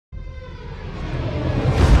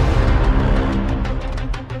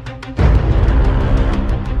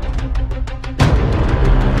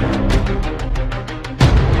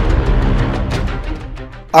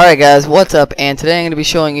Alright guys, what's up? And today I'm going to be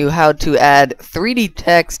showing you how to add 3D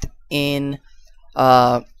text add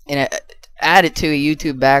it to a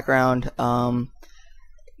YouTube background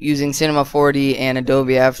using Cinema 4D and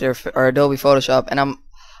Adobe Adobe Photoshop. And I'm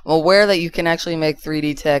aware that you can actually make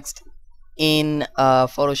 3D text in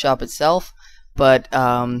Photoshop itself, but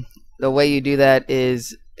the way you do that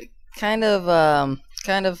is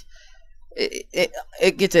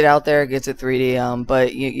it gets it out there, it gets it 3D,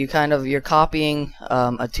 but you're copying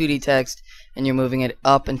a 2D text and you're moving it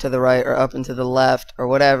up and to the right or up and to the left or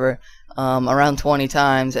whatever around 20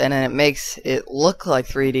 times, and then it makes it look like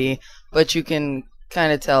 3D, but you can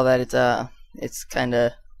kind of tell that it's kind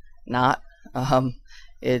of not. You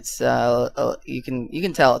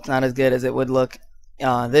can tell it's not as good as it would look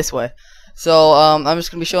this way. So I'm just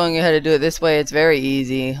gonna be showing you how to do it this way. It's very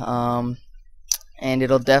easy, and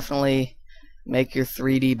it'll definitely make your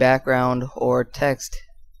 3D background or text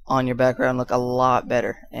on your background look a lot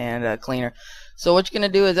better and cleaner. So what you're going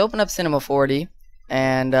to do is open up Cinema 4D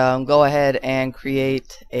and go ahead and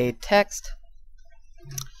create a text.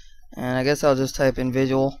 And I guess I'll just type in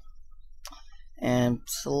visual and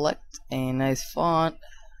select a nice font,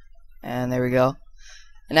 and there we go.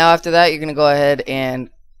 And now after that, you're going to go ahead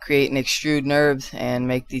and create an extrude NURBS and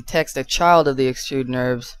make the text a child of the extrude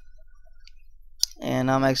NURBS.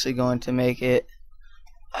 And I'm actually going to make it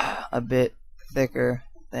a bit thicker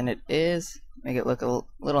than it is, make it look a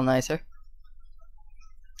little nicer.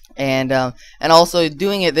 And also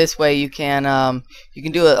doing it this way, you can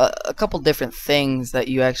do a couple different things that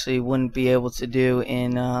you actually wouldn't be able to do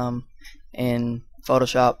in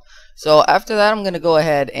Photoshop. So after that, I'm going to go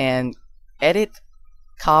ahead and edit,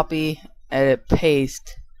 copy, edit,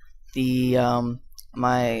 paste the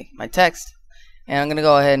my text. And I'm going to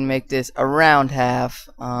go ahead and make this around half.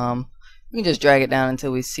 We can just drag it down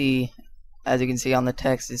until we see, as you can see on the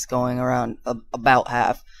text, it's going around about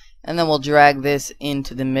half. And then we'll drag this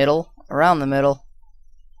into the middle, around the middle,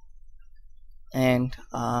 and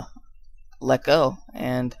let go.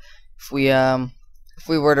 And if we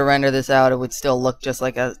were to render this out, it would still look just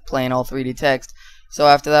like a plain old 3D text. So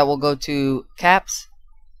after that, we'll go to caps,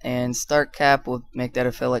 and start cap will make that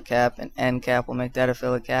a fillet cap, and end cap will make that a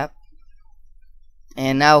fillet cap.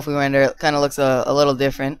 And now if we render, it kind of looks a little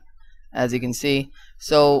different, as you can see.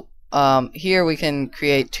 So here we can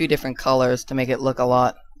create two different colors to make it look a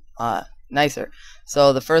lot nicer.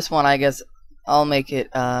 So the first one, I guess I'll make it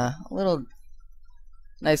a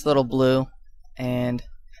nice little blue and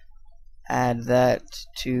add that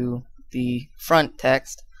to the front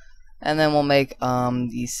text. And then we'll make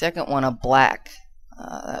the second one a black.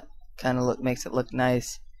 That kind of makes it look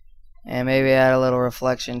nice. And maybe add a little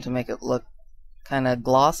reflection to make it look kind of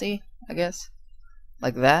glossy, I guess,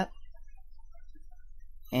 like that.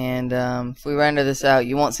 And if we render this out,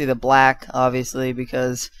 you won't see the black, obviously,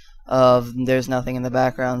 because there's nothing in the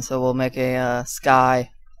background. So we'll make a sky,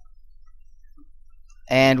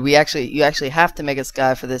 and you actually have to make a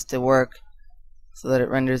sky for this to work, so that it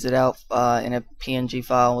renders it out in a PNG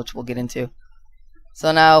file, which we'll get into.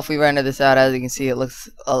 So now if we render this out, as you can see, it looks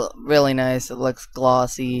really nice. It looks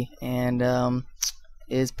glossy and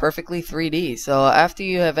is perfectly 3D. So after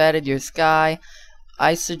you have added your sky,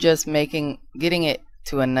 I suggest getting it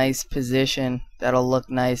to a nice position that'll look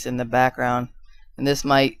nice in the background. And this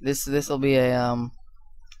might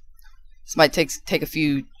take a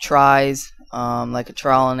few tries, like a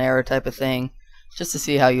trial and error type of thing, just to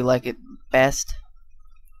see how you like it best.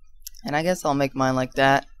 And I guess I'll make mine like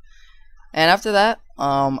that. And after that,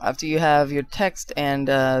 after you have your text and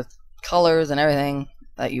colors and everything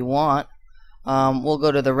that you want, we'll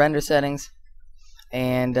go to the render settings,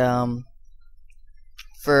 and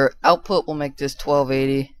for output we'll make this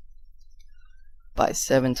 1280 by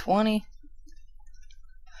 720,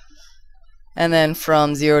 and then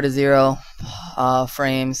from 0 to 0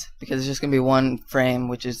 frames, because it's just gonna be one frame,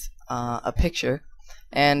 which is a picture.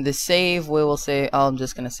 And the save, I'm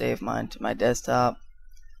just gonna save mine to my desktop,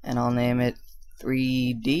 and I'll name it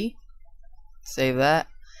 3D. Save that.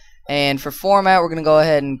 And for format, we're going to go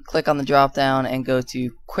ahead and click on the drop down and go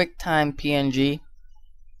to QuickTime PNG.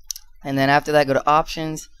 And then after that, go to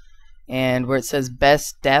Options, and where it says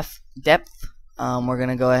Best Depth, we're going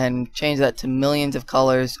to go ahead and change that to millions of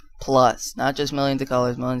colors plus. Not just millions of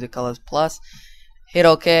colors plus. Hit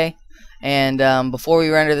OK. And before we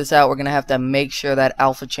render this out, we're going to have to make sure that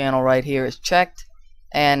alpha channel right here is checked.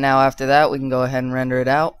 And now after that, we can go ahead and render it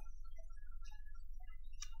out.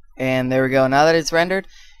 And there we go. Now that it's rendered,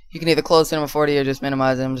 you can either close Cinema 4D or just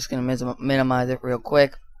minimize it. I'm just going to minimize it real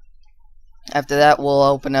quick. After that, we'll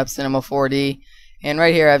open up Cinema 4D. And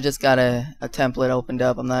right here, I've just got a template opened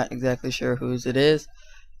up. I'm not exactly sure whose it is,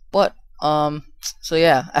 but So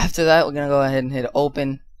yeah, after that we're gonna go ahead and hit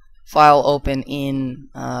open, file open in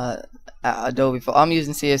Adobe. I'm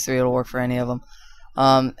using CS3, it'll work for any of them.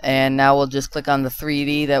 And now we'll just click on the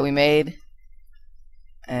 3D that we made,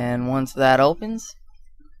 and once that opens,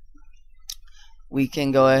 we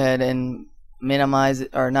can go ahead and minimize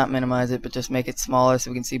it, or not minimize it, but just make it smaller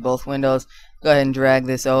so we can see both windows. Go ahead and drag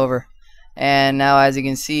this over, and now as you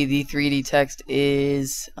can see, the 3D text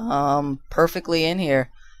is perfectly in here.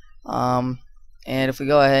 And if we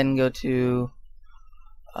go ahead and go to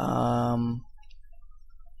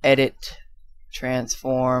edit,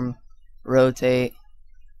 transform, rotate,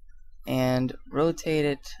 and rotate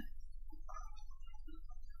it,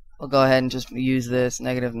 we'll go ahead and just use this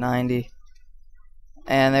 -90.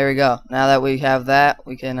 And there we go. Now that we have that,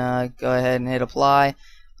 we can go ahead and hit apply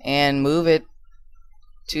and move it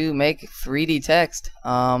to make 3D text.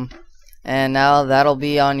 And now that'll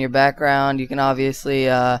be on your background. You can obviously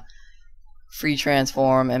free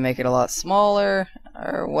transform and make it a lot smaller,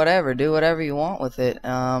 or whatever. Do whatever you want with it.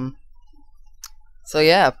 So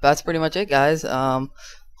yeah, that's pretty much it, guys.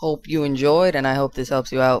 Hope you enjoyed, and I hope this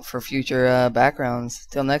helps you out for future backgrounds.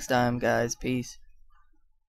 Till next time, guys. Peace.